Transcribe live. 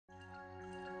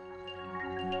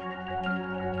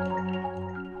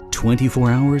24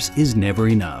 hours is never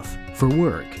enough for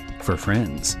work, for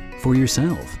friends, for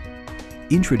yourself.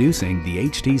 Introducing the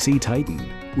HTC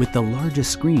TITAN. With the largest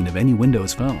screen of any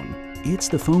Windows phone, it's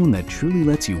the phone that truly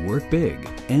lets you work big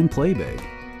and play big.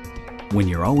 When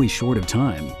you're always short of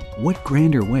time, what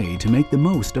grander way to make the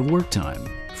most of work time,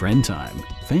 friend time,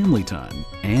 family time,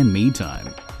 and me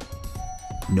time?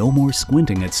 No more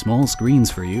squinting at small screens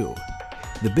for you.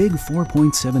 The big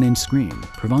 4.7-inch screen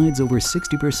provides over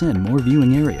 60% more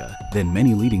viewing area than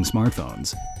many leading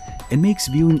smartphones and makes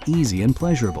viewing easy and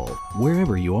pleasurable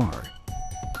wherever you are.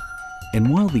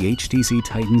 And while the HTC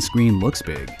TITAN screen looks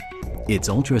big, its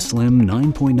ultra-slim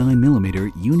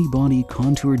 9.9mm unibody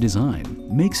contour design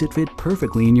makes it fit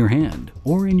perfectly in your hand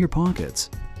or in your pockets.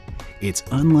 It's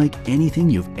unlike anything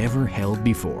you've ever held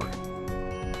before.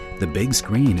 The big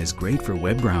screen is great for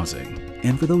web browsing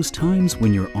and for those times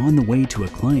when you're on the way to a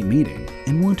client meeting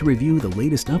and want to review the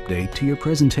latest update to your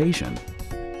presentation.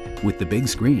 With the big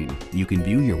screen, you can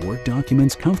view your work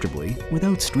documents comfortably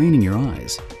without straining your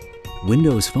eyes.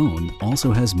 Windows Phone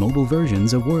also has mobile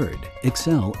versions of Word,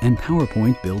 Excel, and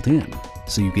PowerPoint built in,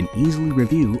 so you can easily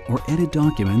review or edit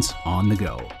documents on the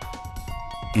go.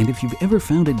 And if you've ever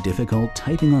found it difficult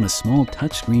typing on a small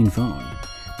touchscreen phone,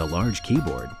 the large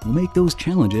keyboard will make those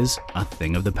challenges a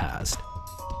thing of the past.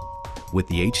 With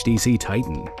the HTC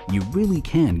TITAN, you really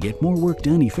can get more work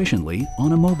done efficiently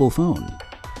on a mobile phone.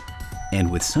 And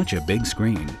with such a big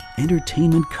screen,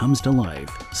 entertainment comes to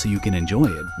life so you can enjoy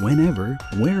it whenever,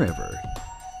 wherever.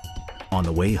 On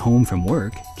the way home from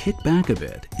work, kick back a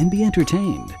bit and be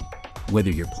entertained.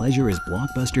 Whether your pleasure is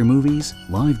blockbuster movies,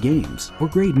 live games, or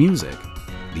great music,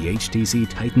 the HTC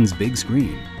TITAN's big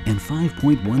screen and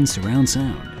 5.1 surround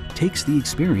sound takes the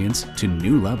experience to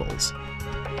new levels.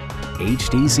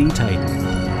 HTC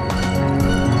TITAN.